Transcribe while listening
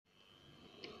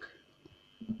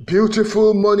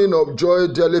Beautiful morning of joy,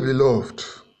 dearly beloved.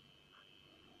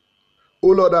 O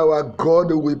Lord our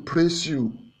God, we praise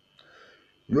you.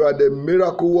 You are the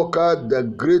miracle worker, the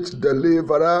great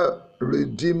deliverer,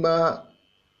 redeemer,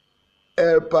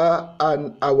 helper,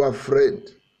 and our friend.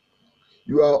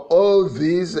 You are all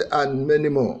these and many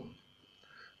more.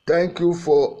 Thank you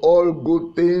for all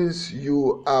good things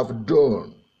you have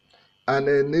done and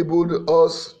enabled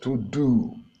us to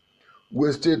do. We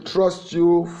still trust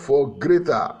you for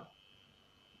greater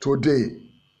today.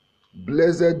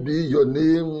 Blessed be your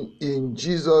name in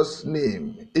Jesus'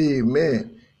 name.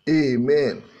 Amen.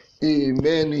 Amen.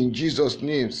 Amen in Jesus'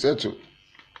 name. Settle.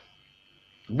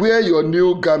 Wear your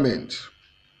new garment.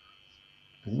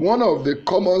 One of the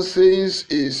common sayings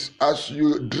is, as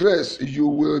you dress, you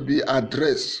will be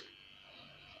addressed.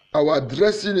 Our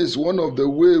dressing is one of the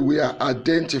way we are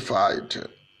identified.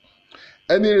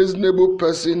 Any reasonable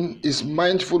person is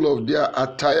mindful of their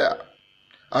attire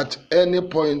at any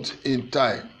point in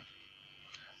time.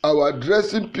 Our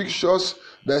dressing pictures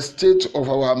the state of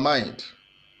our mind.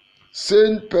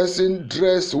 Sane person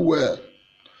dress well.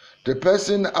 The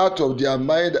person out of their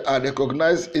mind are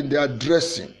recognized in their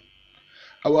dressing.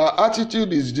 Our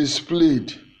attitude is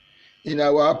displayed in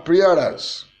our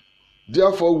appearance.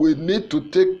 Therefore, we need to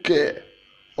take care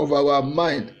of our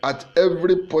mind at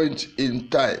every point in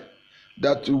time,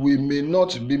 that we may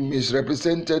not be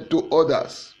misrepresented to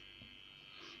others.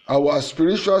 Our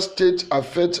spiritual state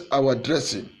affects our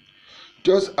dressing,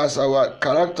 just as our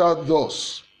character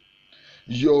does.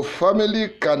 Your family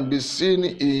can be seen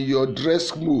in your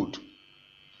dress mood.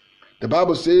 The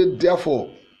Bible says,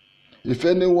 therefore, if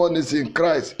anyone is in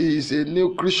Christ, he is a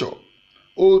new creature.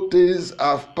 All things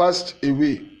have passed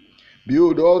away.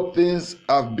 Behold, all things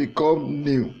have become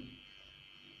new.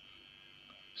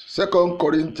 2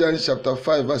 Corinthians chapter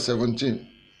 5, verse 17.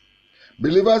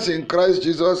 Believers in Christ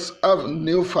Jesus have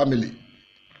new family.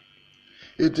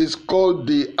 It is called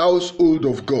the household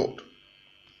of God.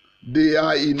 They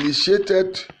are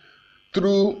initiated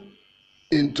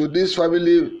into this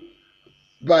family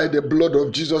by the blood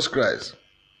of Jesus Christ.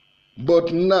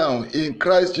 But now in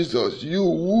Christ Jesus, you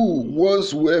who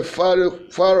once were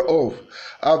far off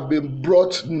have been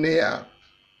brought near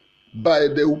by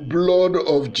the blood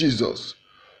of Jesus.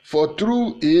 For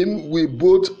through him we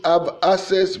both have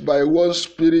access by one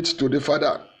Spirit to the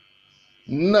Father.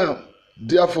 Now,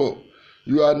 therefore,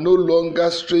 you are no longer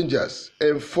strangers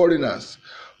and foreigners,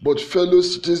 but fellow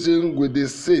citizens with the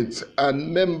saints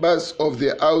and members of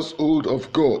the household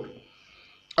of God,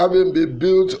 having been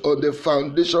built on the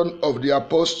foundation of the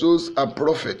apostles and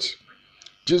prophets,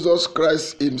 Jesus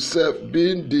Christ himself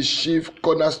being the chief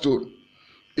cornerstone,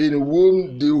 in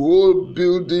whom the whole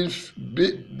building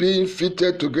being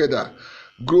fitted together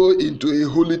grow into a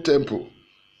holy temple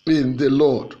in the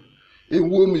Lord, in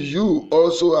whom you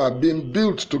also are being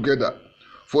built together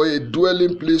for a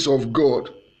dwelling place of God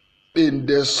in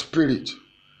the Spirit.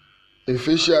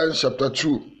 Ephesians chapter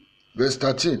 2, verse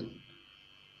 13,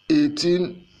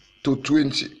 18 to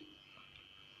 20.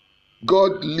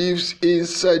 God lives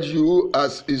inside you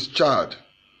as his child.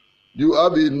 You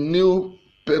have a new,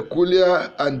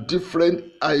 peculiar, and different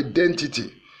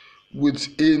identity with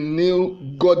a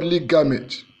new godly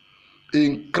garment.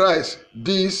 In Christ,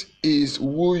 this is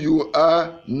who you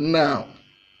are now.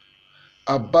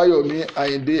 Abayomi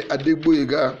Ayinde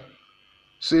Adegboyega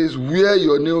says, wear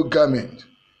your new garment,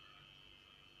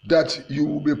 that you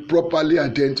will be properly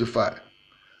identified,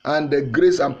 and the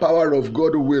grace and power of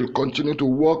God will continue to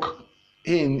work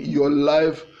in your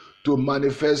life to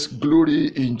manifest glory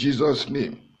in Jesus'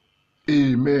 name.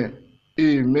 Amen.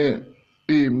 Amen.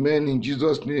 Amen. In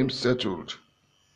Jesus' name, settled.